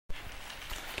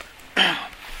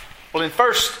Well, in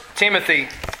 1 Timothy,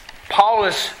 Paul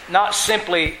is not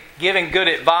simply giving good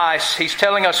advice. He's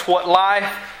telling us what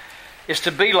life is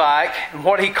to be like and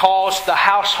what he calls the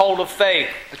household of faith,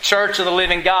 the church of the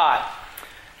living God.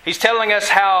 He's telling us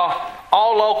how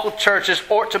all local churches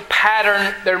ought to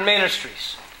pattern their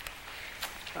ministries.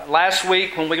 Last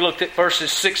week, when we looked at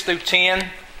verses 6 through 10,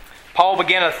 Paul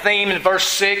began a theme in verse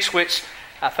 6, which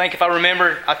I think, if I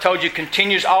remember, I told you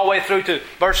continues all the way through to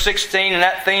verse 16, and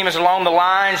that theme is along the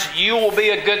lines, you will be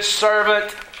a good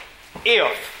servant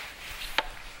if.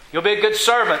 You'll be a good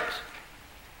servant,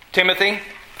 Timothy.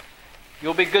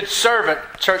 You'll be a good servant,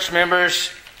 church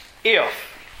members, if.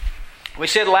 We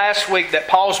said last week that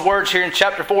Paul's words here in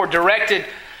chapter 4 directed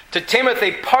to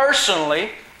Timothy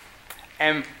personally.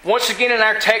 And once again in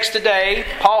our text today,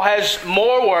 Paul has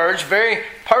more words, very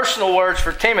personal words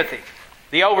for Timothy,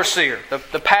 the overseer,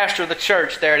 the pastor of the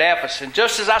church there at Ephesus. And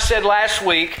just as I said last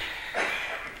week,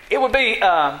 it would be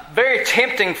very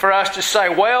tempting for us to say,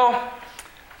 well,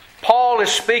 Paul is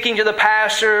speaking to the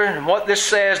pastor, and what this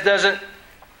says doesn't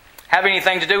have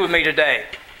anything to do with me today.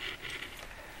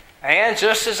 And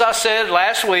just as I said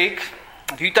last week,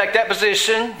 if you take that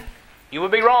position, you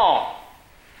would be wrong.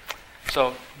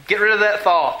 So get rid of that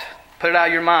thought. Put it out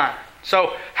of your mind.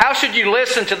 So how should you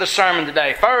listen to the sermon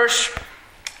today? First,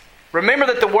 remember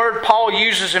that the word Paul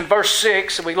uses in verse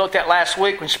 6 that we looked at last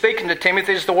week when speaking to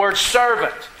Timothy is the word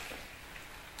servant.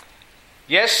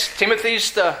 Yes,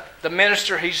 Timothy's the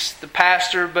minister, he's the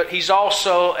pastor, but he's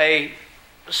also a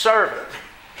servant.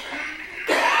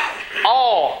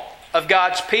 All of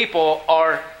God's people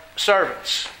are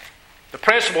servants. The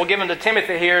principle given to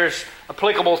Timothy here is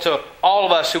applicable to all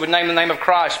of us who would name the name of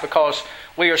Christ because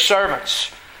we are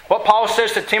servants. What Paul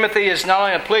says to Timothy is not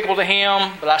only applicable to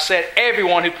him, but I said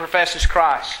everyone who professes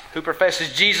Christ, who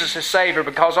professes Jesus as Savior,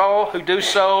 because all who do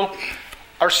so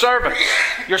are servants.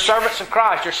 You're servants of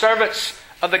Christ. You're servants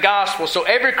of the gospel. So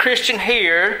every Christian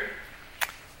here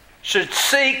should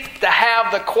seek to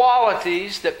have the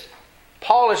qualities that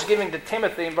Paul is giving to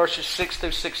Timothy in verses 6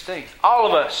 through 16. All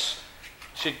of us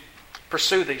should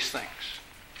pursue these things.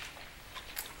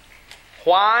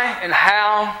 Why and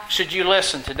how should you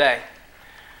listen today?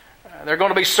 There are going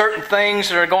to be certain things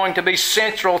that are going to be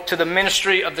central to the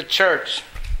ministry of the church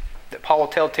that Paul will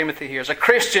tell Timothy here. As a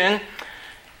Christian,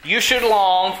 you should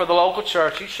long for the local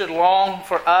church. You should long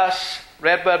for us,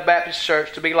 Redbud Baptist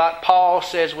Church, to be like Paul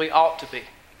says we ought to be.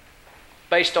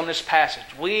 Based on this passage,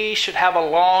 we should have a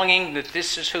longing that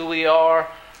this is who we are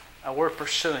and we're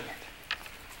pursuing it.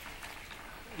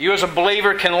 You as a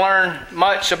believer can learn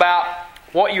much about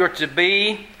what you're to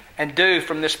be and do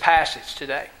from this passage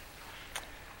today.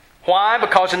 Why?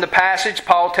 Because in the passage,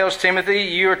 Paul tells Timothy,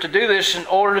 you are to do this in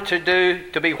order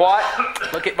to be what?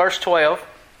 Look at verse 12.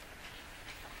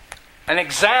 An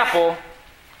example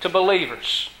to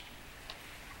believers.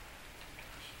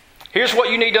 Here's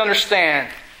what you need to understand.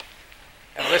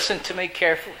 And listen to me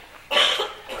carefully.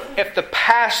 If the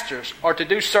pastors are to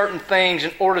do certain things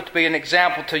in order to be an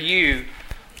example to you,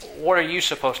 what are you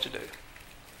supposed to do?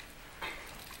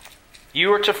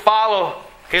 You are to follow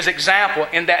his example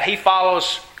in that he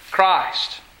follows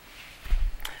Christ.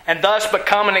 And thus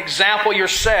become an example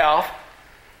yourself.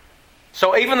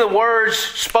 So even the words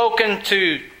spoken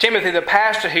to Timothy the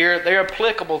pastor here, they're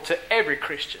applicable to every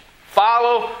Christian.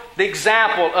 Follow the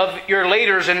example of your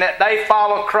leaders in that they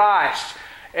follow Christ.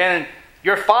 And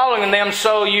you're following them,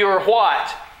 so you're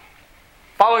what?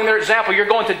 Following their example. You're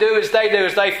going to do as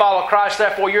they follow Christ.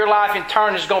 Therefore, your life in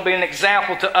turn is going to be an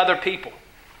example to other people.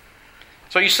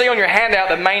 So you see on your handout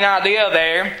the main idea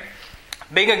there.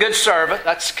 Being a good servant,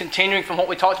 that's continuing from what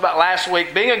we talked about last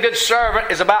week. Being a good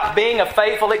servant is about being a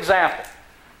faithful example.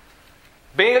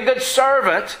 Being a good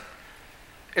servant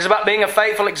is about being a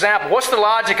faithful example. What's the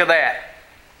logic of that?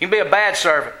 You can be a bad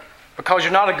servant because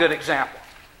you're not a good example.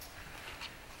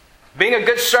 Being a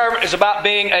good servant is about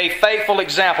being a faithful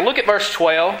example. Look at verse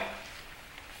 12.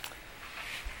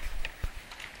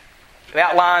 We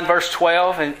outlined verse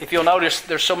 12, and if you'll notice,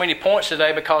 there's so many points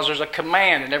today because there's a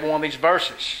command in every one of these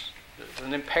verses. There's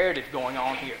an imperative going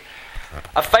on here.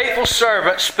 A faithful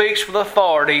servant speaks with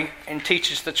authority and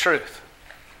teaches the truth.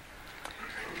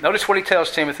 Notice what he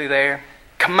tells Timothy there.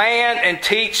 Command and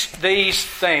teach these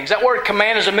things. That word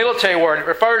command is a military word. It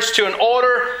refers to an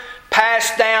order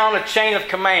passed down a chain of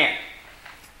command.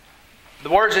 The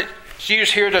words that's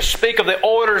used here to speak of the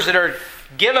orders that are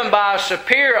given by a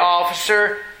superior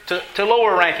officer to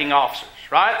lower ranking officers.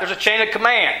 Right? There's a chain of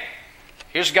command.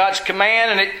 Here's God's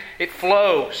command and it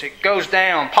flows. It goes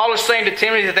down. Paul is saying to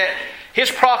Timothy that his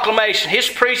proclamation, his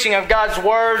preaching of God's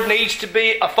Word needs to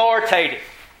be authoritative.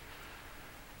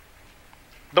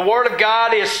 The Word of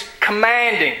God is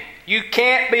commanding. you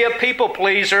can't be a people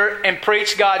pleaser and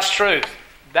preach God's truth.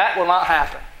 That will not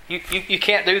happen. You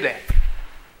can't do that.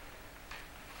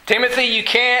 Timothy, you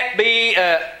can't be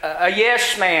a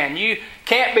yes man. You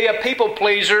can't be a people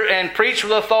pleaser and preach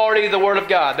with authority the Word of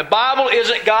God. The Bible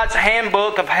isn't God's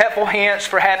handbook of helpful hints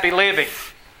for happy living.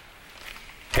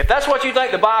 If that's what you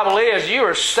think the Bible is, you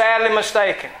are sadly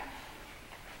mistaken.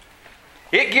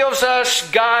 It gives us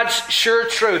God's sure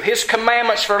truth, His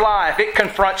commandments for life. It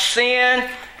confronts sin.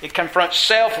 It confronts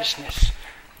selfishness.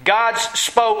 God's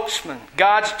spokesman,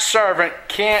 God's servant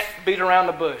can't beat around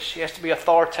the bush. He has to be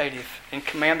authoritative and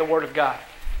command the Word of God.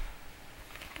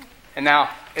 And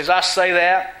now, as I say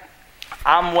that,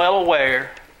 I'm well aware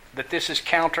that this is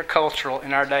countercultural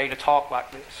in our day to talk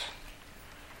like this.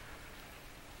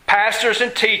 Pastors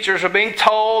and teachers are being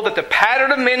told that the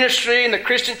pattern of ministry in the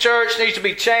Christian church needs to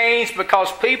be changed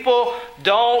because people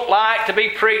don't like to be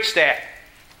preached at.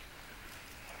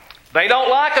 They don't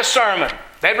like a sermon.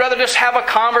 They'd rather just have a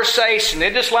conversation.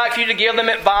 They'd just like for you to give them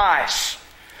advice.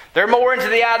 They're more into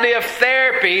the idea of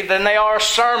therapy than they are a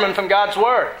sermon from God's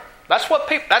Word. That's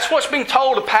what's being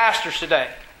told to pastors today.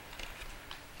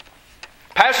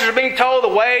 Pastors are being told the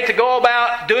way to go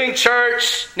about doing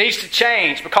church needs to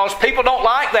change because people don't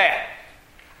like that.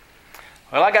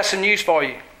 Well, I got some news for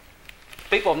you.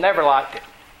 People have never liked it.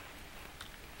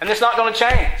 And it's not going to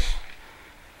change.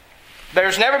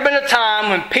 There's never been a time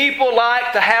when people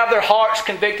like to have their hearts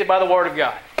convicted by the Word of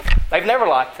God. They've never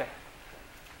liked that.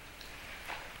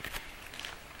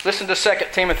 Listen to 2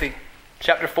 Timothy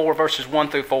chapter 4, verses 1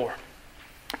 through 4.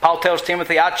 Paul tells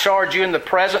Timothy, I charge you in the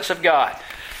presence of God.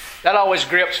 That always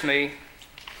grips me.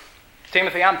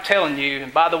 Timothy, I'm telling you,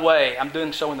 and by the way, I'm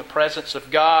doing so in the presence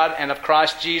of God and of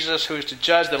Christ Jesus, who is to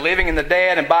judge the living and the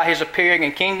dead, and by His appearing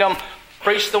in kingdom,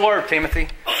 preach the Word, Timothy.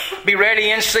 Be ready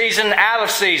in season, out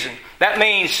of season. That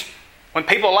means when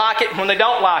people like it and when they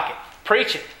don't like it.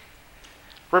 Preach it.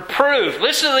 Reprove.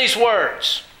 Listen to these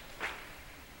words.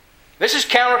 This is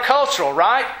countercultural,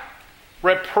 right?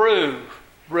 Reprove,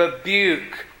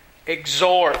 rebuke,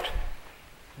 exhort,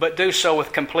 but do so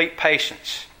with complete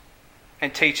patience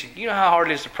and teaching. You know how hard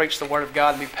it is to preach the Word of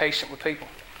God and be patient with people?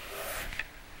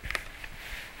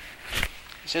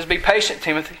 He says, be patient,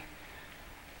 Timothy.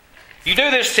 You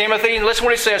do this, Timothy, and listen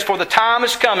what he says. For the time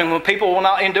is coming when people will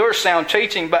not endure sound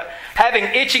teaching, but having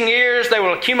itching ears, they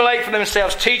will accumulate for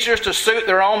themselves teachers to suit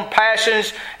their own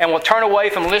passions and will turn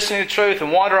away from listening to truth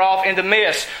and wander off into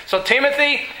myths. So,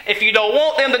 Timothy, if you don't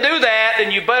want them to do that,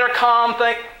 then you better calm,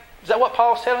 think. Is that what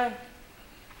Paul's telling him?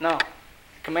 No.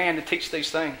 Command to teach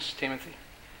these things, Timothy.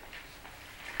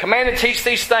 Command to teach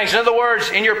these things. In other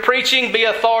words, in your preaching, be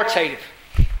authoritative.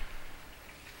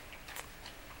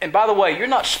 And by the way, you're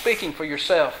not speaking for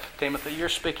yourself, Timothy. You're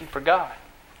speaking for God.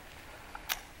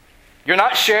 You're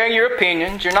not sharing your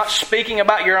opinions. You're not speaking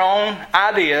about your own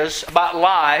ideas about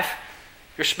life.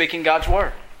 You're speaking God's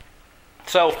Word.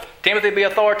 So, Timothy, be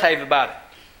authoritative about it.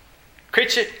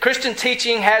 Christian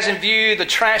teaching has in view the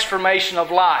transformation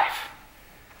of life.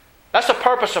 That's the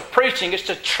purpose of preaching. It's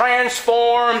to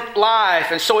transform life.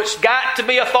 And so it's got to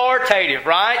be authoritative,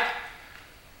 right?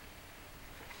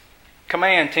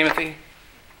 Command, Timothy.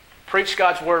 Preach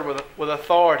God's Word with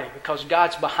authority because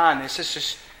God's behind this. This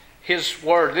is His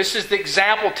Word. This is the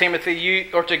example, Timothy, you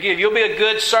are to give. You'll be a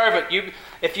good servant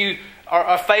if you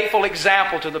are a faithful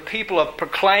example to the people of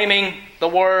proclaiming the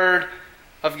Word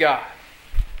of God.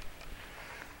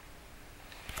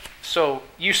 So,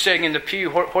 you sitting in the pew,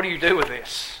 what do you do with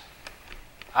this?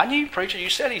 I knew, preacher, you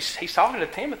said he's talking to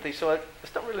Timothy, so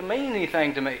this don't really mean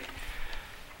anything to me.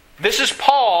 This is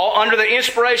Paul, under the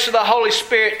inspiration of the Holy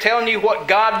Spirit, telling you what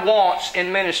God wants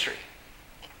in ministry.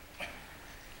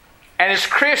 And as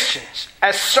Christians,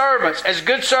 as servants, as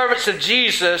good servants of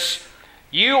Jesus,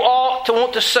 you ought to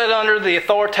want to sit under the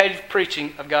authoritative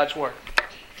preaching of God's Word.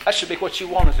 That should be what you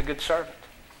want as a good servant.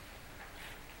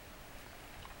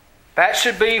 That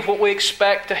should be what we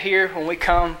expect to hear when we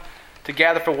come to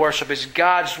gather for worship, is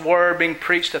God's Word being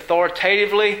preached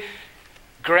authoritatively,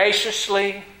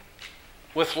 graciously,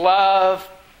 with love,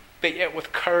 but yet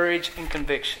with courage and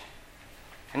conviction,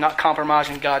 and not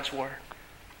compromising God's Word.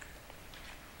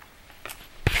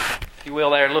 If you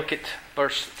will there, look at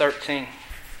verse 13.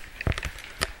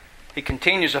 He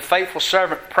continues, a faithful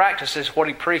servant practices what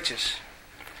he preaches.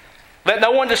 Let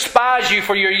no one despise you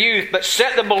for your youth, but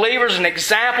set the believers an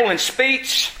example in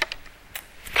speech,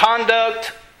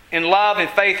 conduct, in love, and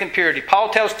faith and purity. Paul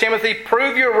tells Timothy,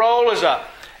 prove your role as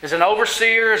an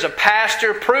overseer, as a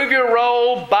pastor. Prove your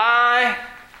role by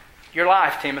your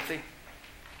life, Timothy.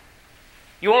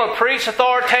 You want to preach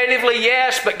authoritatively?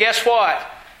 Yes, but guess what?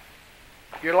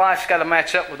 Your life's got to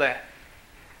match up with that.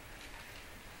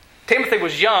 Timothy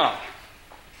was young.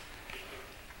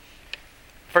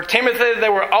 For Timothy,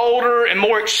 there were older and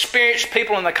more experienced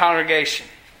people in the congregation.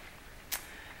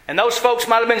 And those folks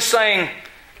might have been saying,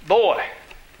 boy,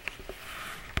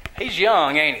 he's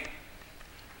young, ain't he?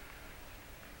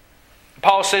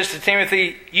 Paul says to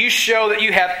Timothy, you show that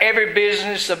you have every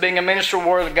business of being a minister of the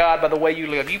Word of God by the way you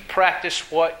live. You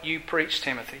practice what you preach,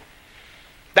 Timothy.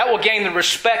 That will gain the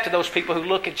respect of those people who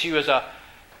look at you as a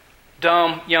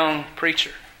dumb young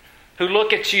preacher. Who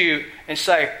look at you and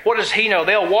say, what does he know?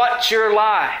 They'll watch your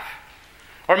life.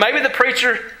 Or maybe the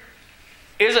preacher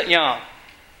isn't young.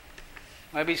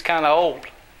 Maybe he's kind of old.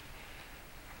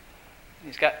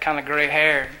 He's got kind of gray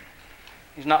hair.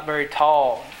 He's not very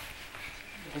tall.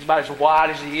 He's about as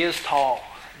wide as he is tall.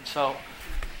 And so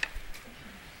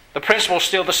the principle's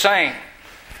still the same.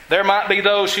 There might be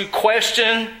those who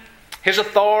question his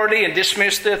authority and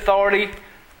dismiss the authority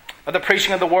of the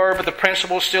preaching of the Word, but the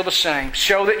principle is still the same.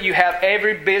 Show that you have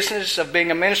every business of being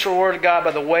a minister of the Word of God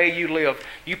by the way you live.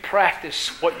 You practice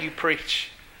what you preach.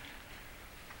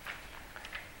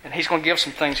 And he's going to give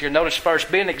some things here. Notice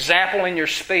first, be an example in your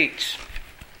speech.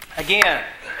 Again,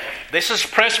 this is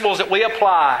principles that we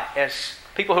apply as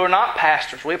people who are not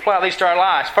pastors. We apply these to our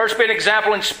lives. First, be an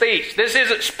example in speech. This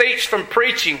isn't speech from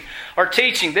preaching or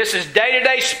teaching. This is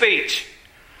day-to-day speech.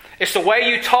 It's the way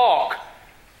you talk.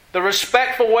 The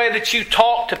respectful way that you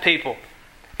talk to people.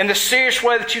 And the serious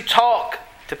way that you talk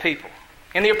to people.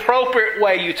 In the appropriate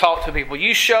way you talk to people.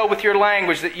 You show with your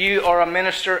language that you are a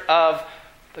minister of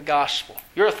the gospel.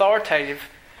 You're authoritative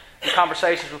in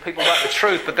conversations with people about the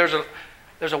truth, but there's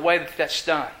a way that that's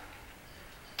done.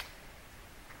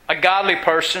 A godly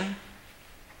person,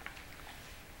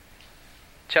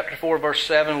 chapter 4, verse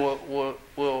 7,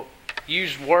 will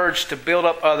use words to build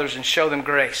up others and show them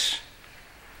grace.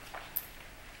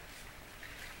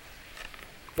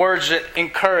 Words that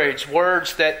encourage,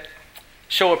 words that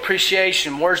show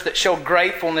appreciation, words that show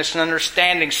gratefulness and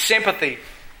understanding, sympathy,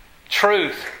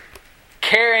 truth,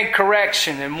 caring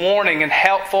correction and warning and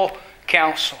helpful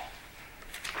counsel.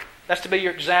 That's to be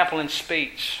your example in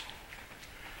speech.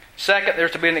 Second,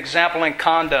 there's to be an example in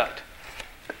conduct.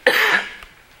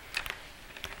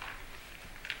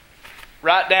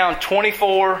 Write down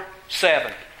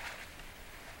 24/7.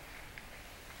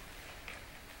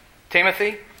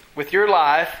 Timothy, with your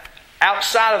life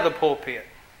outside of the pulpit.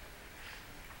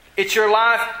 It's your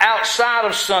life outside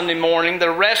of Sunday morning, the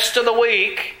rest of the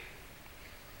week,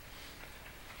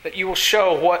 that you will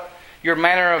show what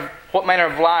manner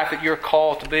of life that you're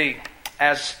called to be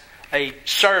as a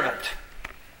servant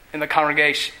in the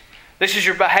congregation. This is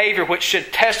your behavior which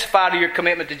should testify to your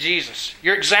commitment to Jesus.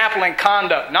 Your example in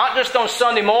conduct, not just on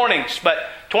Sunday mornings, but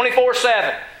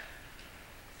 24/7.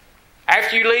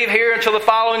 After you leave here until the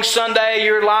following Sunday,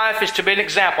 your life is to be an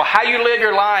example. How you live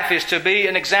your life is to be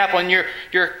an example in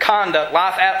your conduct,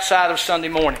 life outside of Sunday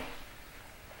morning.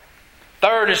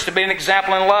 Third is to be an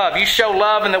example in love. You show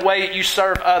love in the way you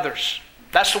serve others.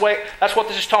 That's what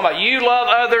this is talking about. You love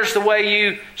others the way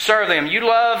you serve them. You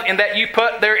love in that you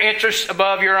put their interests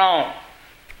above your own.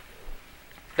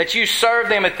 That you serve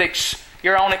them at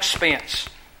your own expense.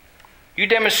 You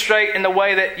demonstrate in the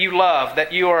way that you love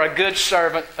that you are a good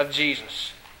servant of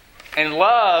Jesus. And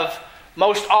love,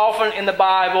 most often in the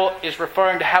Bible, is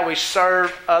referring to how we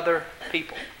serve other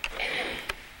people.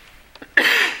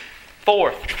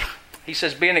 Fourth, he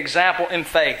says, be an example in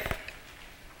faith.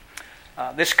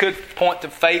 This could point to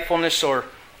faithfulness or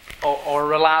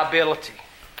reliability.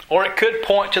 Or it could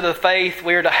point to the faith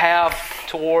we are to have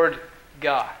toward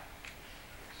God.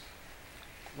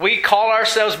 We call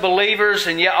ourselves believers,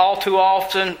 and yet all too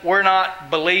often we're not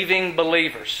believing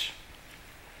believers.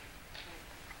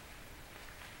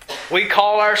 We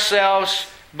call ourselves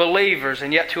believers,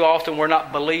 and yet too often we're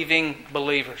not believing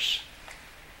believers.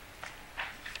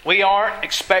 We aren't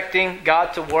expecting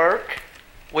God to work.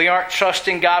 We aren't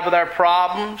trusting God with our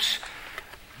problems.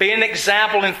 Being an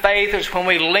example in faith is when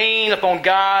we lean upon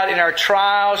God in our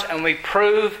trials and we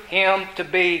prove Him to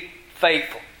be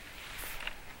faithful.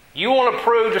 You want to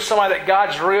prove to somebody that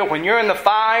God's real. When you're in the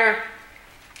fire,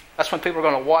 that's when people are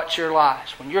going to watch your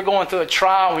lives. When you're going through a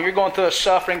trial, when you're going through a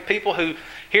suffering, people who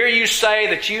hear you say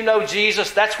that you know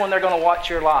Jesus, that's when they're going to watch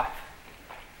your life.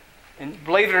 And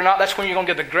believe it or not, that's when you're going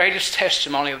to give the greatest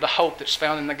testimony of the hope that's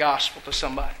found in the gospel to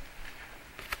somebody.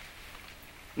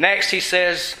 Next, he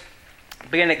says,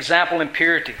 be an example in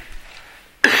purity.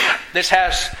 This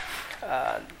has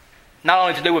not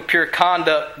only to do with pure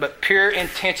conduct, but pure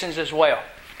intentions as well.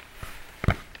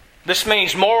 This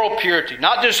means moral purity,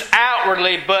 not just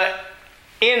outwardly, but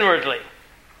inwardly.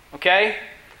 Okay?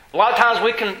 A lot of times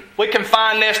we can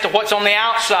confine this to what's on the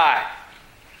outside.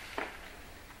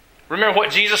 Remember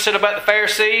what Jesus said about the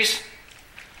Pharisees?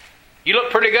 You look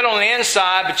pretty good on the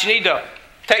inside, but you need to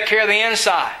take care of the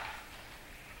inside.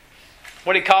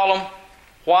 What do you call them?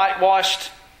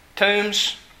 Whitewashed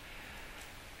tombs.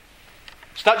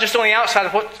 It's not just on the outside,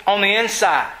 it's what's on the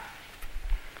inside.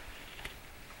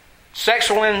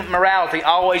 Sexual immorality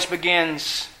always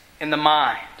begins in the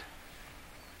mind.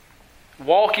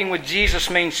 Walking with Jesus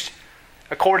means,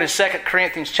 according to 2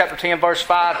 Corinthians chapter 10, verse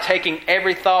 5, taking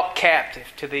every thought captive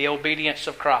to the obedience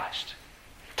of Christ.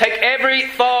 Take every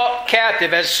thought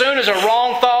captive. As soon as a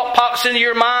wrong thought pops into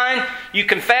your mind, you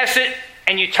confess it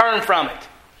and you turn from it.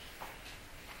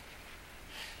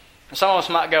 And some of us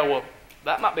might go, well,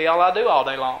 that might be all I do all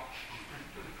day long.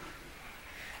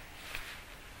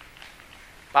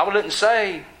 The Bible didn't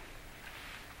say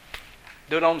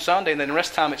do it on Sunday and then the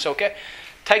rest of the time it's okay.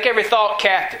 Take every thought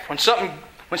captive. When something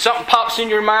pops in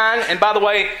your mind, and by the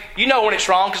way, you know when it's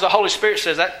wrong because the Holy Spirit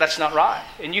says that's not right.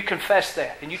 And you confess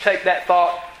that. And you take that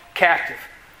thought captive.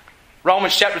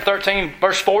 Romans chapter 13,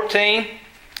 verse 14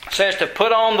 says to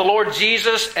put on the Lord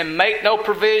Jesus and make no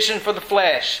provision for the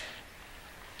flesh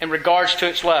in regards to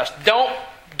its lust. Don't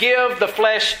give the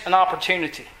flesh an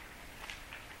opportunity.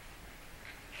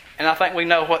 And I think we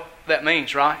know what that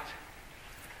means, right?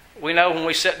 We know when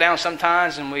we sit down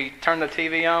sometimes and we turn the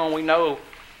TV on, we know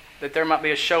that there might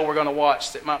be a show we're going to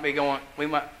watch that might be going,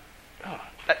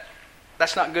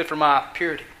 that's not good for my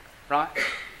purity, right?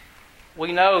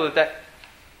 We know that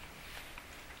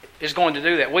is going to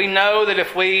do that. We know that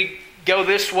if we go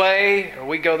this way or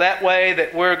we go that way,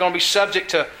 that we're going to be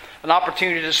subject to an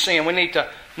opportunity to sin. We need to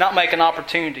not make an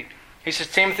opportunity. He says,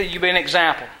 Timothy, you be an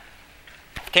example.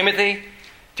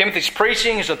 Timothy's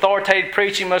preaching, his authoritative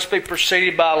preaching, must be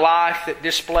preceded by a life that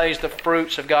displays the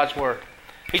fruits of God's Word.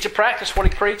 He's to practice what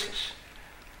he preaches.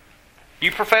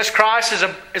 You profess Christ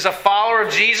as a follower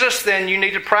of Jesus, then you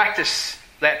need to practice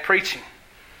that preaching.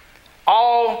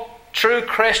 All true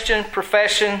Christian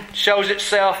profession shows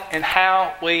itself in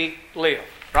how we live,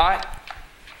 right?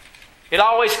 It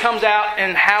always comes out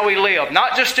in how we live.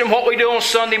 Not just in what we do on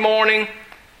Sunday morning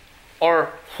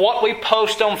or what we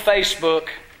post on Facebook,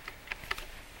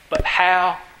 but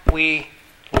how we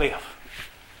live.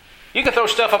 You can throw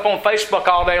stuff up on Facebook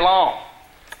all day long,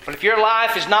 but if your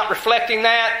life is not reflecting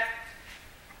that,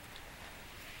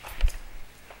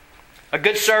 a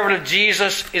good servant of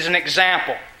Jesus is an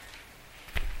example.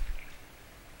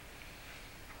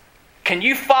 Can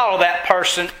you follow that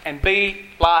person and be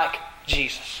like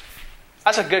Jesus?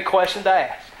 That's a good question to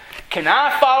ask. Can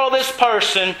I follow this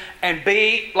person and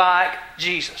be like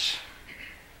Jesus?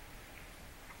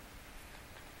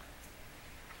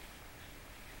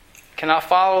 Can I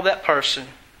follow that person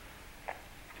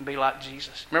and be like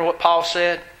Jesus? Remember what Paul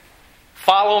said?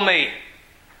 Follow me.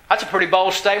 That's a pretty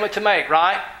bold statement to make,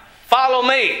 right? Follow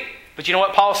me. But you know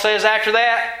what Paul says after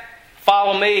that?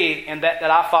 Follow me and that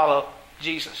I follow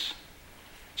Jesus.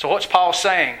 So what's Paul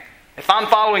saying? If I'm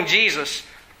following Jesus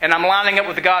and I'm lining up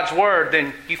with God's Word,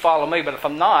 then you follow me. But if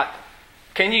I'm not,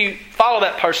 can you follow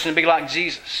that person and be like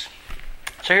Jesus?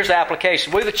 So here's the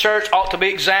application. We, the church, ought to be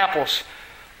examples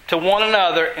to one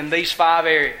another in these 5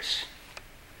 areas.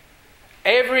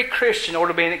 Every Christian ought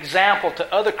to be an example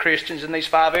to other Christians in these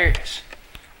 5 areas.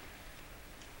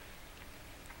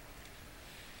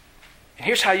 And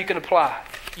here's how you can apply.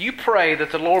 You pray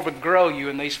that the Lord would grow you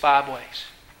in these 5 ways.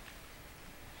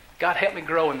 God, help me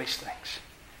grow in these things.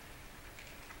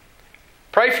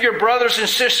 Pray for your brothers and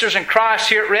sisters in Christ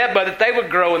here at Redbud that they would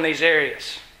grow in these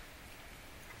areas.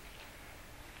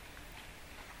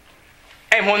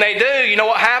 And when they do, you know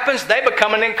what happens? They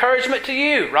become an encouragement to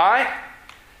you, right?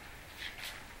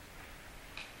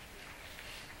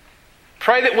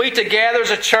 Pray that we together as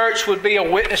a church would be a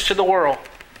witness to the world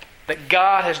that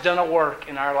God has done a work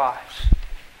in our lives.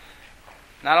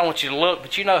 And I don't want you to look,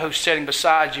 but you know who's sitting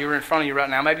beside you or in front of you right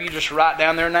now. Maybe you just write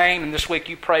down their name and this week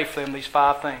you pray for them these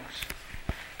 5 things.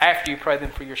 After you pray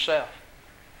them for yourself.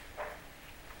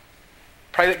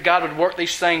 Pray that God would work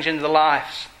these things into the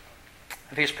lives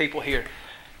of His people here.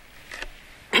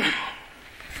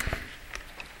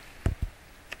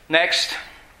 Next,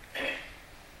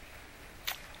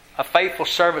 a faithful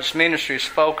servant's ministry is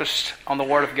focused on the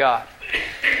Word of God.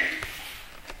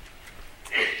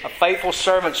 A faithful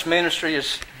servant's ministry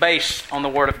is based on the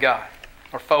Word of God.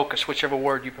 Or focus, whichever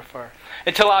word you prefer.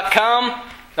 Until I come,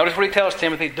 notice what he tells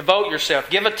Timothy, devote yourself,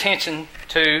 give attention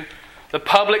to the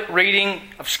public reading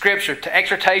of Scripture, to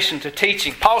exhortation, to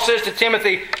teaching. Paul says to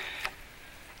Timothy,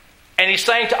 and he's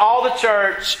saying to all the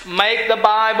church, make the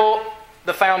Bible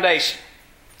the foundation,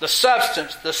 the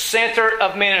substance, the center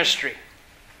of ministry.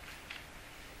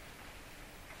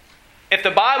 If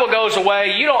the Bible goes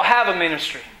away, you don't have a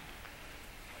ministry.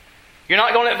 You're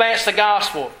not going to advance the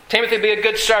gospel. Timothy, be a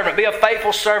good servant. Be a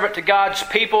faithful servant to God's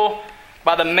people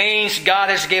by the means God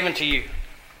has given to you.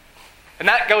 And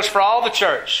that goes for all the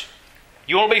church.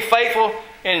 You want to be faithful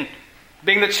in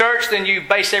being the church, then you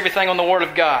base everything on the Word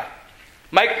of God.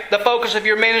 Make the focus of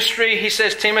your ministry, he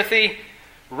says, Timothy,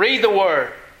 read the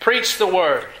Word. Preach the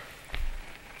Word.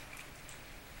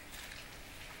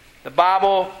 The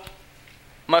Bible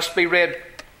must be read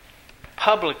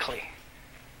publicly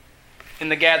in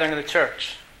the gathering of the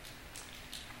church.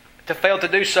 To fail to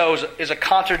do so is a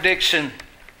contradiction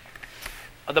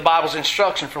of the Bible's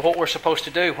instruction for what we're supposed to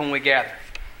do when we gather.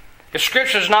 If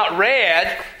Scripture is not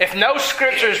read, if no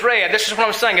Scripture is read, this is what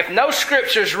I'm saying, if no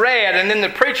Scripture is read and then the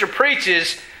preacher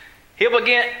preaches,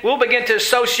 we'll begin to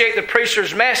associate the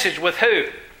preacher's message with who?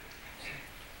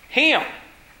 Him.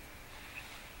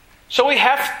 So we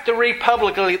have to read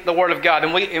publicly the Word of God,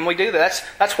 and we do that.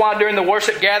 That's why during the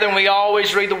worship gathering we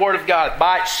always read the Word of God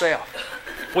by itself.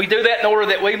 We do that in order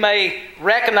that we may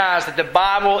recognize that the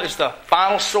Bible is the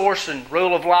final source and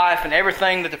rule of life, and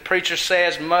everything that the preacher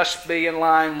says must be in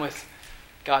line with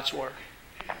God's Word.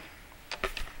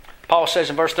 Paul says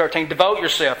in verse 13, devote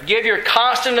yourself. Give your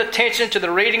constant attention to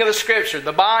the reading of the Scripture,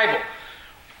 the Bible.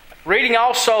 Reading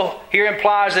also here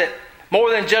implies that more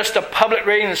than just a public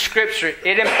reading of the Scripture,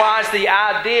 it implies the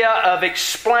idea of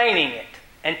explaining it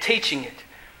and teaching it.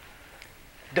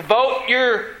 Devote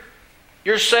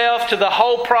yourself to the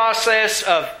whole process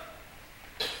of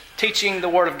teaching the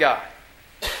Word of God.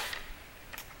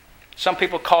 Some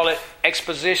people call it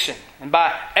exposition. And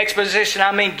by exposition,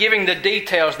 I mean giving the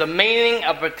details, the meaning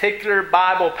of a particular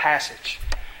Bible passage.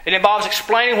 It involves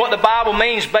explaining what the Bible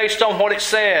means based on what it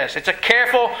says. It's a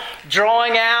careful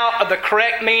drawing out of the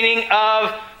correct meaning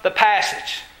of the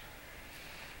passage.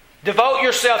 Devote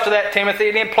yourself to that, Timothy.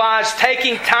 It implies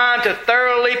taking time to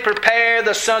thoroughly prepare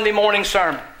the Sunday morning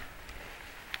sermon.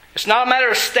 It's not a matter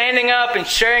of standing up and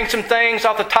sharing some things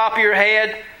off the top of your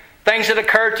head, things that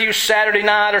occurred to you Saturday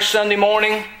night or Sunday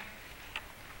morning.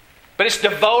 But it's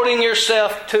devoting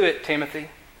yourself to it, Timothy.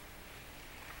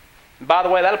 And by the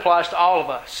way, that applies to all of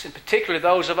us, and particularly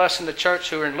those of us in the church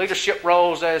who are in leadership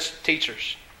roles as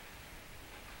teachers.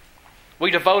 We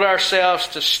devote ourselves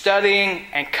to studying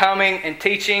and coming and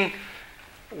teaching.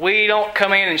 We don't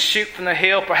come in and shoot from the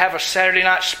hip or have a Saturday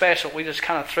night special we just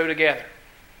kind of threw together.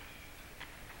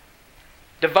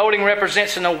 Devoting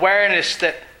represents an awareness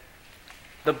that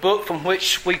the book from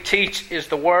which we teach is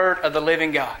the Word of the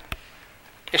living God.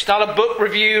 It's not a book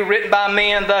review written by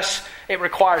men, thus it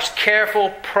requires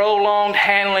careful, prolonged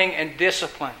handling and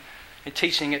discipline in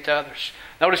teaching it to others.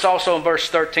 Notice also in verse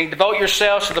 13, devote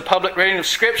yourselves to the public reading of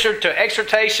Scripture, to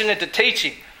exhortation and to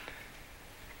teaching.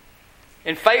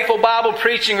 In faithful Bible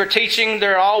preaching or teaching,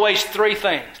 there are always three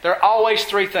things. There are always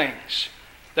three things.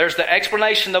 There's the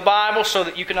explanation of the Bible so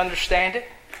that you can understand it.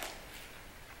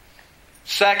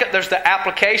 Second, there's the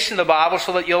application of the Bible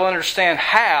so that you'll understand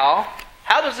how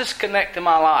does this connect to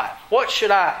my life? What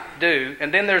should I do?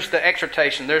 And then there's the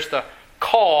exhortation. There's the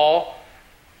call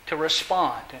to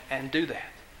respond and do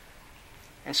that.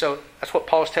 And so that's what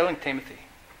Paul's telling Timothy.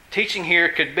 Teaching here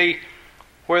could be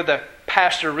where the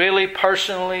pastor really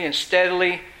personally and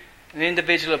steadily and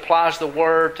individually applies the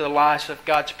Word to the lives of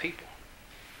God's people.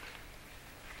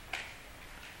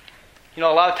 You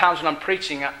know, a lot of times when I'm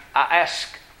preaching, I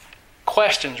ask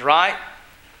questions, right?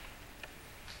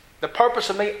 The purpose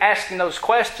of me asking those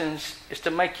questions is to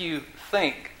make you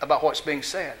think about what's being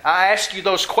said. I ask you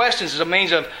those questions as a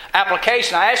means of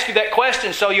application. I ask you that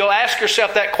question so you'll ask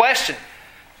yourself that question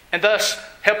and thus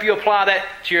help you apply that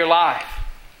to your life.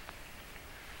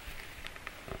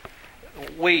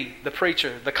 We, the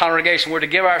preacher, the congregation, we're to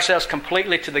give ourselves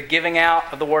completely to the giving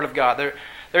out of the Word of God.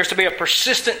 There's to be a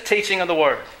persistent teaching of the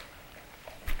Word.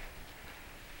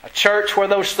 A church where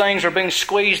those things are being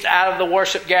squeezed out of the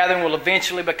worship gathering will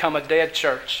eventually become a dead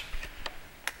church.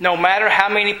 No matter how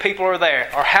many people are there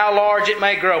or how large it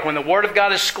may grow, when the Word of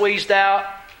God is squeezed out,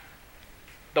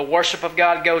 the worship of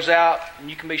God goes out, and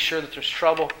you can be sure that there's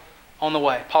trouble on the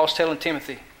way. Paul's telling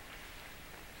Timothy,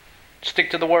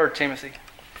 stick to the Word, Timothy.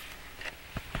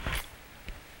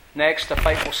 Next, a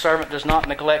faithful servant does not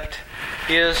neglect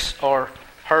his or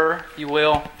her, you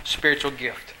will, spiritual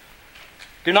gift.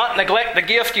 Do not neglect the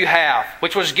gift you have,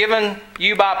 which was given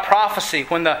you by prophecy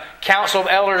when the council of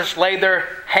elders laid their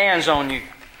hands on you.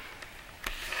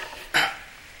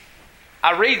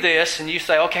 I read this and you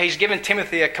say, okay, he's given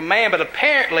Timothy a command, but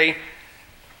apparently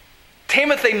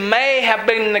Timothy may have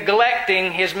been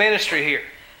neglecting his ministry here.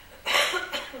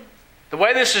 The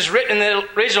way this is written in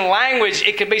the original language,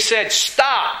 it could be said,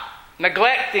 stop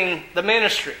neglecting the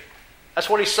ministry.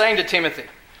 That's what he's saying to Timothy.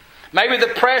 Maybe the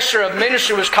pressure of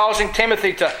ministry was causing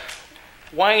Timothy to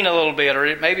wane a little bit or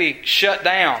it may be shut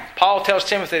down. Paul tells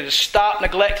Timothy to stop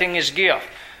neglecting his gift.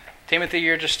 Timothy,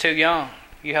 you're just too young.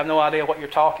 You have no idea what you're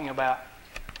talking about.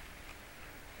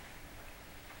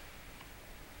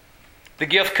 The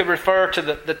gift could refer to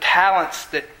the talents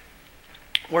that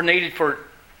were needed for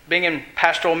being in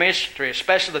pastoral ministry,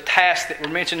 especially the tasks that were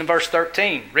mentioned in verse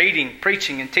 13, reading,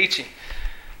 preaching, and teaching.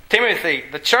 Timothy,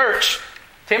 the church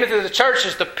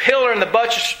is the pillar and the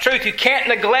buttress of truth. You can't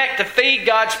neglect to feed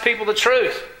God's people the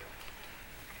truth.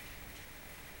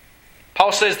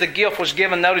 Paul says the gift was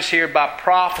given, notice here, by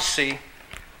prophecy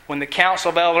when the council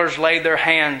of elders laid their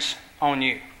hands on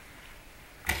you.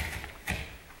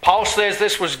 Paul says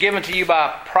this was given to you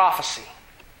by prophecy.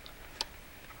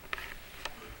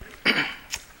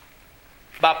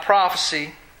 By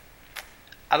prophecy,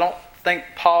 I don't think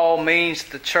Paul means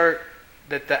the church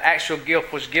that the actual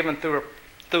gift was given through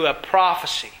a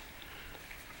prophecy.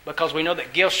 Because we know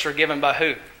that gifts are given by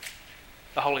who?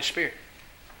 The Holy Spirit.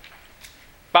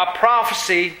 By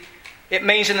prophecy, it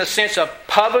means in the sense of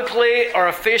publicly or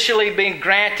officially being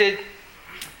granted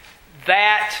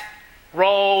that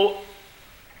role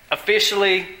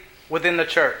officially within the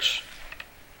church.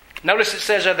 Notice it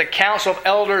says that the council of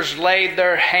elders laid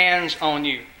their hands on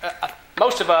you.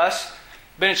 Most of us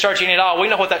been in church any at all. We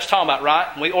know what that's talking about, right?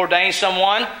 We ordain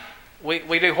someone.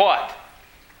 We do what?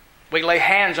 We lay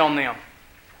hands on them.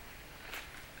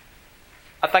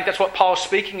 I think that's what Paul's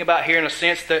speaking about here in a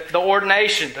sense. That the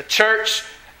ordination, the church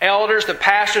elders, the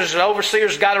pastors, the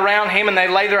overseers got around him and they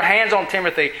laid their hands on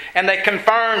Timothy and they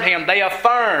confirmed him. They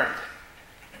affirmed.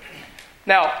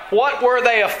 Now, what were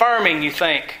they affirming, you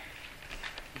think?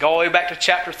 Go all the way back to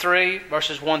chapter 3,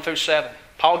 verses 1 through 7.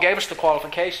 Paul gave us the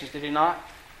qualifications, did he not?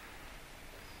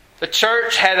 The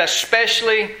church had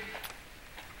especially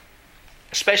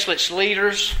its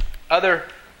leaders, other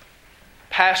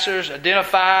pastors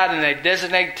identified, and they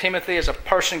designated Timothy as a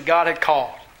person God had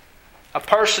called. A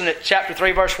person that chapter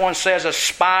 3 verse 1 says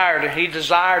aspired and he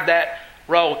desired that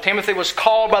role. Timothy was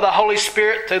called by the Holy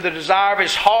Spirit through the desire of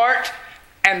his heart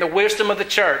and the wisdom of the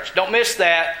church. Don't miss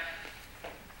that.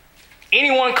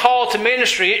 Anyone called to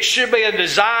ministry, it should be a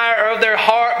desire of their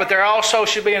heart, but there also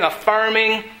should be an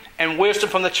affirming and wisdom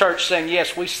from the church saying,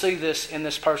 yes, we see this in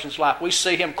this person's life. We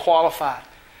see him qualified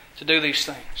to do these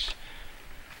things.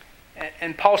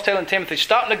 And Paul's telling Timothy,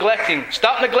 stop neglecting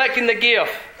the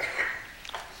gift.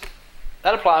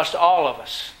 That applies to all of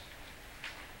us.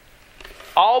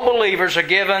 All believers are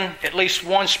given at least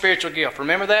one spiritual gift.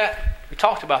 Remember that? We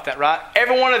talked about that, right?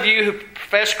 Every one of you who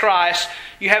profess Christ,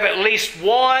 you have at least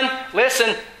one,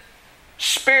 listen,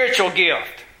 spiritual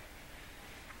gift.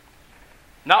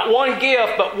 Not one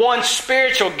gift, but one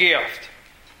spiritual gift.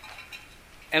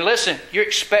 And listen, you're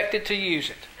expected to use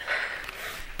it.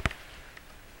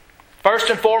 First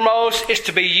and foremost, it's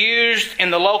to be used in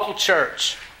the local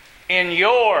church. In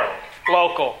your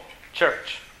local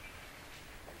church.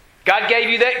 God gave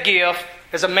you that gift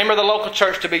as a member of the local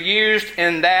church to be used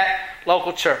in that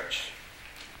local church.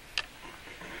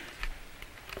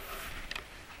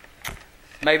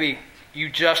 Maybe you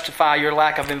justify your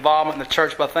lack of involvement in the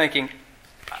church by thinking,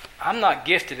 I'm not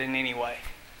gifted in any way.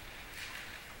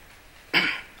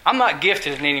 I'm not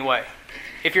gifted in any way.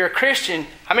 If you're a Christian,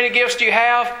 how many gifts do you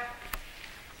have?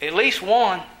 At least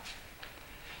one.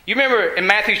 You remember in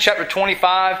Matthew chapter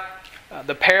 25,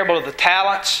 the parable of the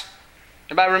talents?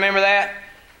 Anybody remember that?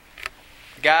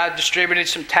 God distributed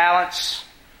some talents,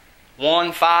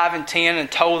 1, 5, and 10,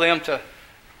 and told them to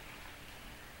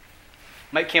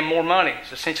make him more money.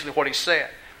 Is essentially what he said.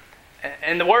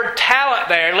 And the word talent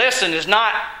there, listen, is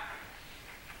not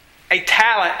a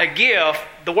talent, a gift.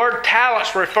 The word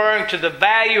talent's referring to the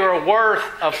value or worth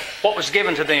of what was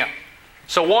given to them.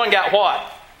 So one got what?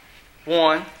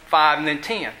 1, 5, and then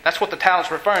 10. That's what the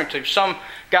talent's referring to. Some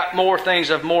got more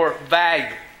things of more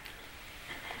value.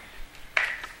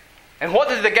 And what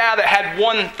did the guy that had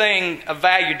one thing of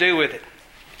value do with it?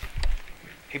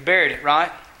 He buried it,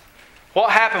 right?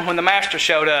 What happened when the master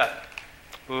showed up?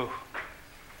 Ooh.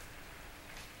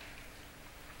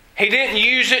 He didn't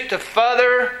use it to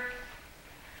further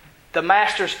the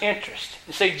master's interest.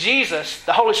 You see, Jesus,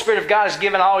 the Holy Spirit of God, has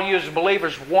given all you as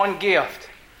believers one gift.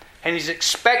 And He's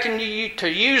expecting you to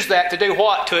use that to do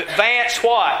what? To advance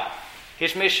what?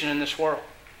 His mission in this world.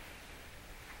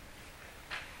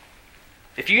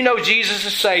 If you know Jesus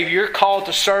as Savior, you're called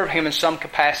to serve Him in some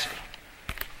capacity.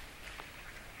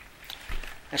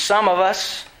 And some of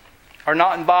us are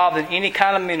not involved in any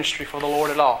kind of ministry for the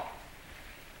Lord at all.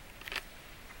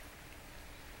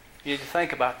 You need to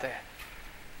think about that.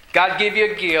 God gave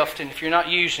you a gift, and if you're not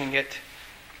using it,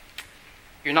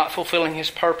 you're not fulfilling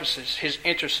His purposes, His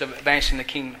interests of advancing the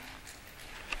kingdom.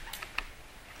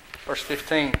 Verse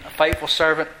 15, a faithful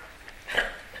servant,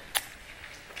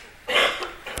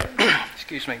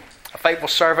 excuse me, a faithful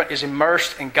servant is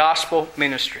immersed in gospel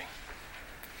ministry.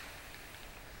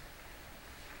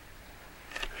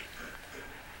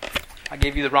 I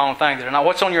gave you the wrong thing there. Now,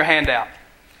 what's on your handout?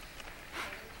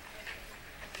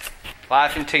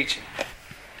 Life and teaching.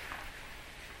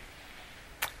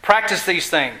 Practice these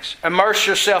things. Immerse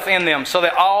yourself in them so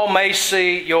that all may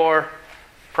see your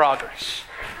progress.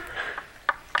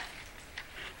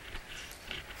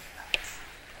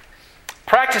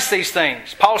 Practice these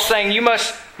things. Paul's saying you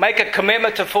must make a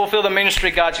commitment to fulfill the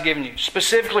ministry God's given you.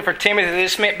 Specifically for Timothy,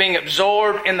 this meant being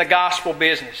absorbed in the gospel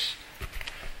business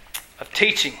of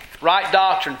teaching, right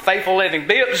doctrine, faithful living.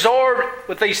 Be absorbed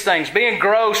with these things. Be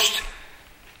engrossed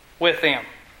with them.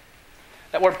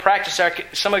 That word practice,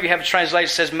 some of you have a translation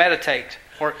that says meditate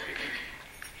or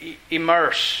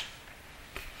immerse.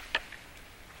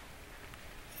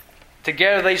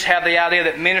 Together these have the idea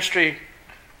that ministry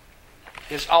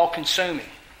is all-consuming.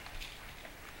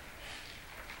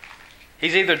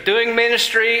 He's either doing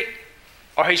ministry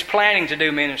or he's planning to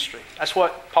do ministry. That's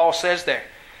what Paul says there.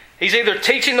 He's either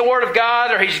teaching the Word of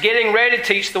God or he's getting ready to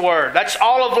teach the Word. That's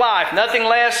all of life. Nothing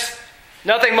less,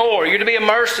 nothing more. You're to be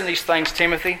immersed in these things,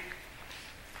 Timothy.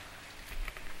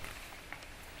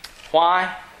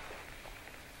 Why?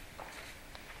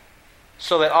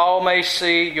 So that all may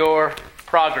see your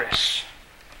progress.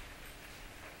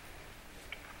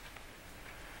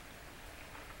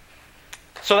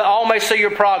 So that all may see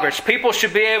your progress. People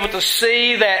should be able to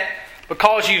see that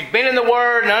because you've been in the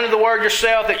Word and under the Word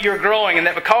yourself, that you're growing. And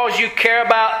that because you care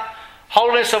about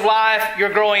holiness of life,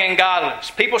 you're growing in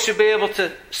godliness. People should be able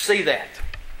to see that.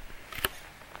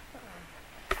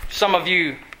 Some of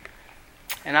you,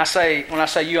 and when I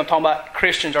say you, I'm talking about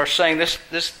Christians, are saying this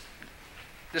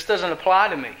doesn't apply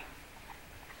to me.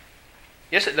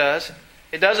 Yes, it does.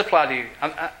 It does apply to you.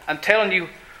 I'm telling you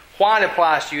why it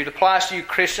applies to you. It applies to you,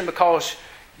 Christian, because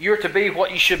you're to be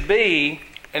what you should be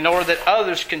in order that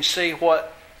others can see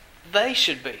what they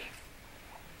should be.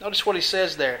 Notice what he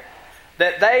says there.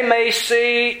 That they may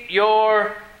see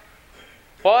your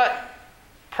what?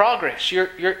 Progress.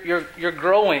 You're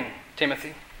growing,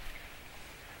 Timothy.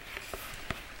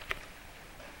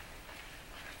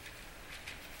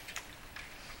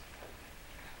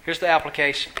 Here's the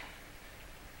application.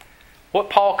 What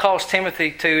Paul calls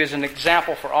Timothy to is an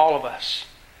example for all of us.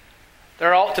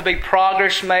 There ought to be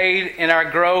progress made in our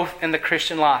growth in the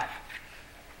Christian life.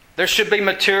 There should be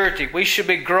maturity. We should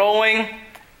be growing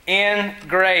in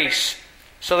grace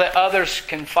so that others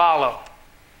can follow.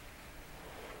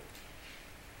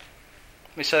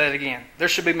 Let me say that again. There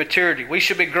should be maturity. We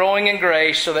should be growing in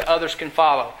grace so that others can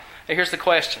follow. And here's the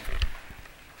question.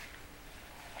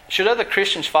 Should other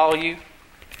Christians follow you?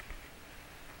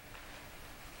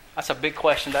 That's a big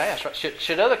question to ask, right?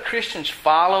 Should other Christians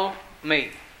follow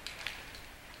me?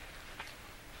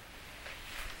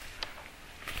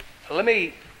 Let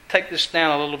me take this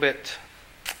down a little bit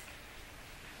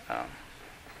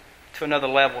to another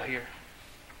level here.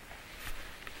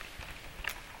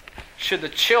 Should the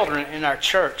children in our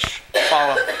church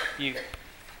follow you?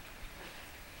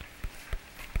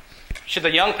 Should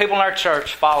the young people in our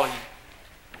church follow you?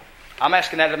 I'm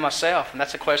asking that of myself, and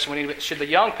that's a question we need to... Should the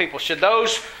young people, should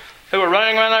those who are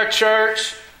running around our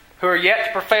church, who are yet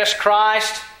to profess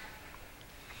Christ,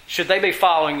 should they be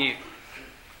following you?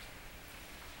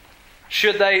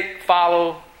 Should they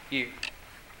follow you?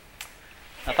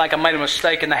 I think I made a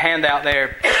mistake in the handout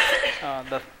there.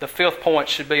 The fifth point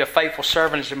should be a faithful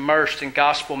servant is immersed in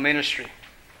gospel ministry.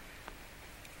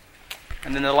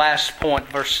 And then the last point,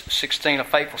 verse 16, a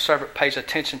faithful servant pays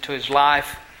attention to his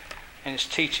life and his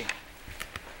teaching.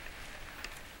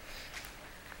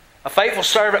 A faithful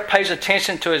servant pays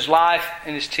attention to his life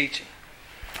and his teaching.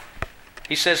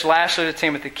 He says lastly to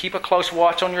Timothy, keep a close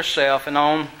watch on yourself and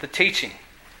on the teaching.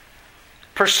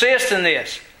 Persist in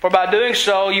this, for by doing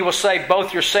so you will save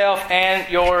both yourself and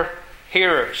your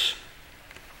hearers.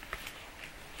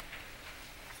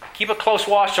 Keep a close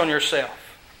watch on yourself.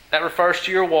 That refers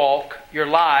to your walk, your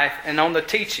life, and on the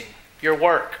teaching, your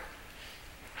work.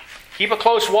 Keep a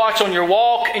close watch on your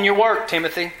walk and your work,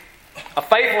 Timothy. A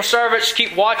faithful servant should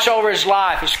keep watch over his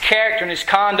life, his character, and his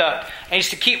conduct. And he's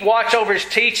to keep watch over his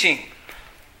teaching.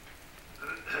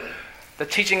 The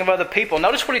teaching of other people.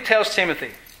 Notice what he tells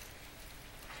Timothy.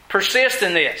 Persist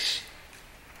in this.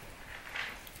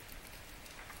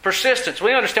 Persistence.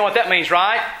 We understand what that means,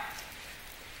 right?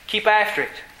 Keep after it.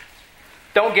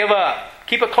 Don't give up.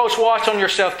 Keep a close watch on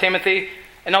yourself, Timothy,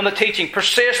 and on the teaching.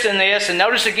 Persist in this. And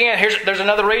notice again, there's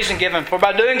another reason given. For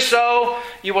by doing so,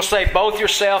 you will save both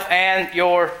yourself and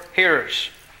your hearers.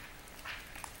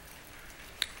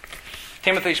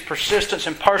 Timothy's persistence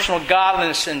in personal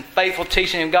godliness and faithful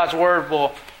teaching of God's Word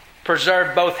will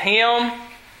preserve both him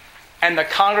and the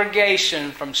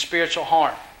congregation from spiritual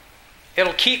harm.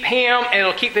 It'll keep him and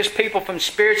it'll keep his people from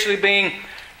spiritually being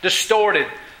distorted.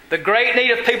 The great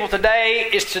need of people today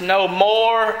is to know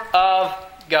more of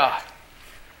God.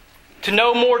 To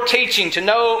know more teaching, to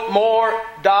know more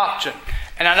doctrine.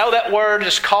 And I know that word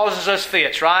just causes us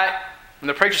fits, right? When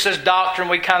the preacher says doctrine,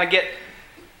 we kind of get...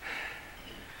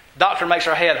 Doctrine makes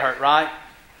our head hurt, right?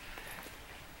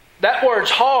 That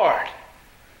word's hard.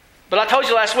 But I told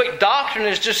you last week, doctrine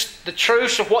is just the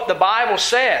truth of what the Bible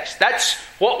says. That's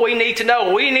what we need to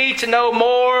know. We need to know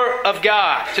more of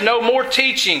God, to know more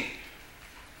teaching.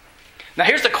 Now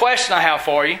here's the question I have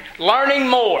for you. Learning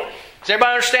more. Does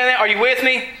everybody understand that? Are you with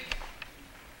me?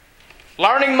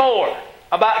 Learning more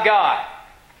about God.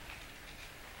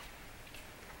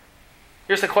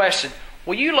 Here's the question.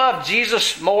 Will you love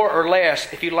Jesus more or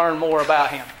less if you learn more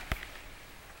about Him?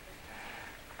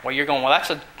 Well, you're going, well,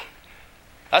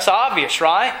 that's obvious,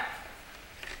 right?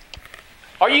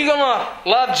 Are you going to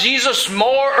love Jesus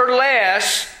more or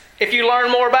less if you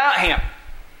learn more about Him?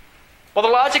 Well,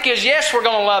 the logic is, yes, we're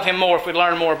going to love Him more if we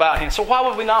learn more about Him. So why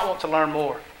would we not want to learn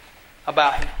more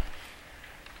about Him?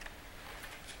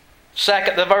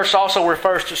 Second, the verse also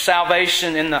refers to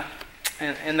salvation in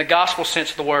the gospel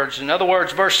sense of the words. In other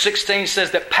words, verse 16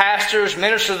 says that pastors,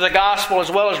 ministers of the gospel,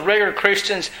 as well as regular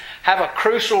Christians, have a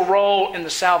crucial role in the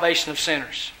salvation of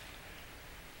sinners.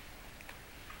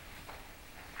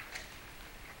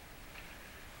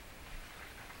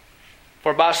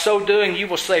 For by so doing, you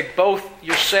will save both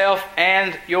yourself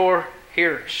and your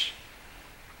hearers.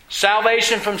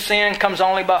 Salvation from sin comes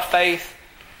only by faith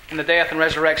in the death and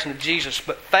resurrection of Jesus.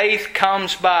 But faith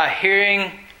comes by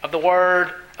hearing of the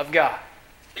Word of God.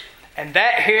 And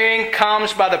that hearing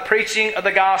comes by the preaching of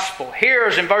the gospel.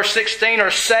 Hearers in verse 16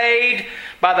 are saved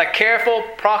by the careful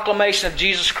proclamation of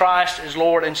Jesus Christ as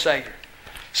Lord and Savior.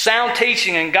 Sound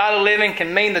teaching and godly living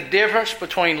can mean the difference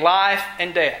between life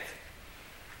and death.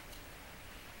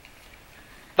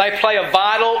 They play a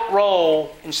vital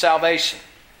role in salvation.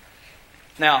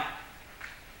 Now,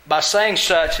 by saying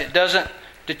such, it doesn't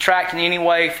detract in any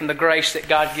way from the grace that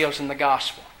God gives in the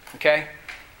gospel. Okay?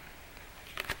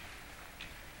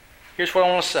 Here's what I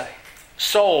want to say.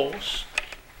 Souls,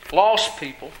 lost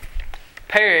people,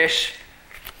 perish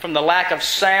from the lack of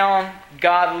sound,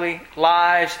 godly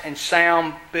lives and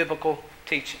sound biblical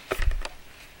teaching.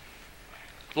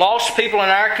 Lost people in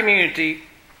our community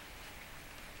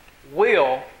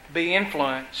will be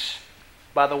influenced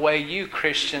by the way you,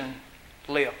 Christian,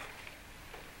 live.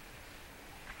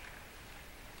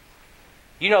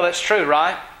 You know that's true,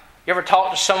 right? You ever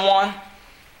talk to someone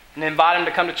and invite them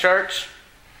to come to church?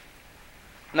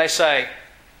 And they say,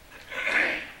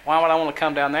 why would I want to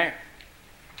come down there?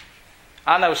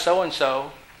 I know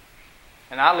so-and-so,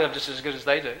 and I live just as good as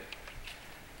they do. You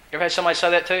ever had somebody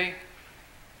say that to you?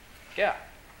 Yeah.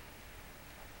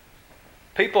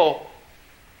 People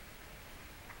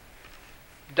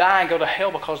die and go to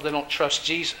hell because they don't trust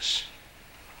Jesus.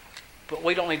 But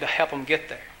we don't need to help them get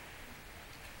there.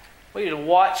 We need to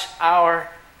watch our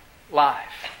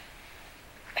life.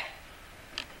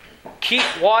 Keep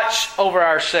watch over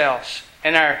ourselves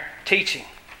and our teaching.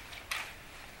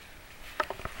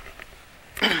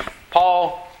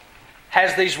 Paul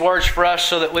has these words for us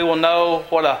so that we will know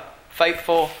what a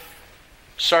faithful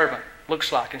servant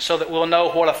looks like, and so that we'll know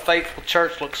what a faithful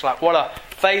church looks like, what a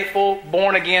faithful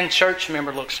born-again church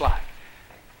member looks like.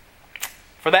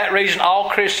 For that reason, all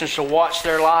Christians should watch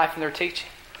their life and their teaching.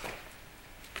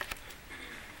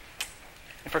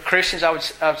 And for Christians, I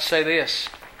would say this.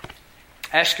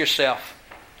 Ask yourself,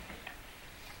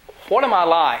 what am I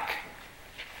like?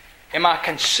 Am I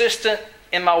consistent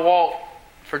in my walk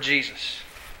for Jesus?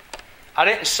 I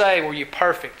didn't say, were you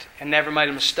perfect and never made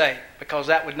a mistake, because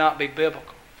that would not be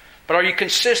biblical. But are you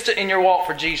consistent in your walk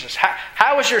for Jesus?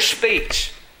 How is your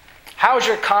speech? How is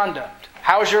your conduct?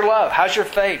 How is your love? How's your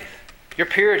faith? Your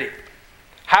purity?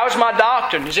 How is my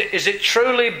doctrine? Is it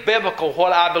truly biblical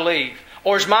what I believe?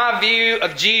 Or is my view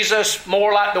of Jesus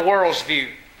more like the world's view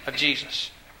of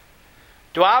Jesus?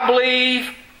 Do I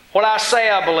believe what I say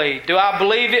I believe? Do I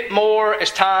believe it more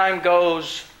as time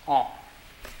goes on?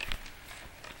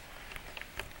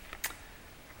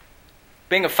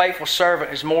 Being a faithful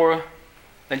servant is more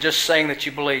than just saying that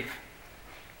you believe.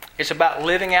 It's about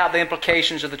living out the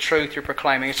implications of the truth you're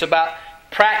proclaiming. It's about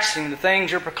practicing the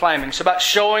things you're proclaiming. It's about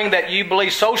showing that you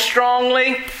believe so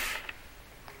strongly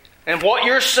in what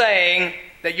you're saying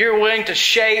that you're willing to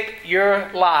shape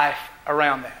your life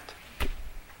around that.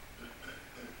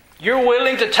 You're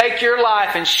willing to take your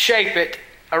life and shape it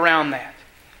around that.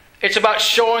 It's about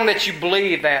showing that you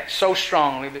believe that so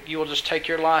strongly that you will just take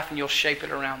your life and you'll shape it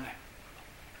around that.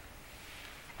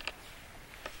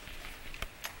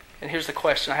 And here's the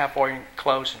question I have for you in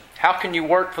closing. How can you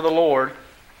work for the Lord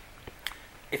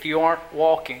if you aren't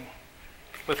walking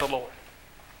with the Lord?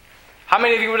 How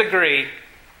many of you would agree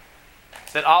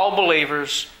that all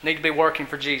believers need to be working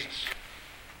for Jesus?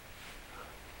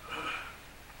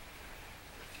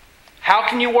 How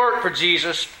can you work for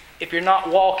Jesus if you're not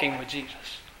walking with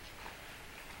Jesus?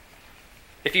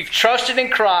 If you've trusted in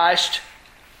Christ,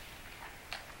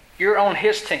 you're on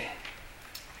His team.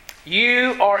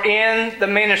 You are in the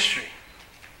ministry.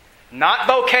 Not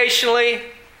vocationally,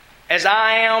 as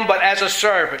I am, but as a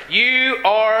servant. You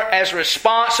are as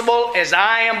responsible as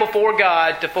I am before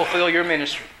God to fulfill your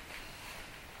ministry.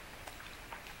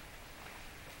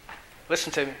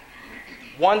 Listen to me.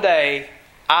 One day,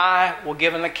 I will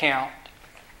give an account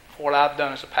for what I've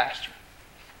done as a pastor.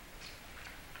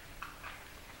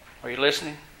 Are you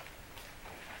listening?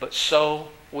 But so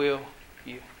will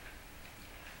you.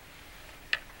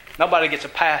 Nobody gets a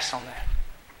pass on that.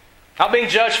 Not being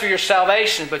judged for your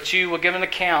salvation, but you will give an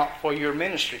account for your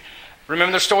ministry.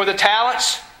 Remember the story of the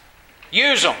talents?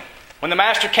 Use them. When the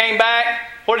master came back,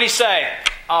 what did he say?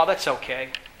 Oh, that's okay.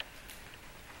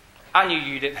 I knew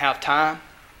you didn't have time.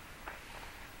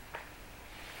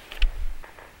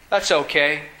 That's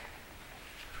okay.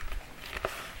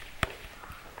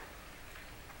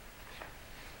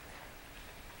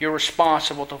 You're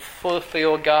responsible to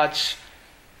fulfill God's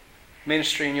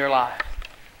ministry in your life.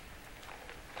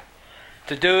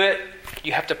 To do it,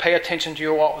 you have to pay attention to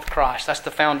your walk with Christ. That's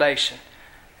the foundation.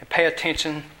 And pay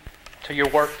attention to your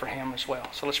work for Him as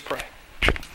well. So let's pray.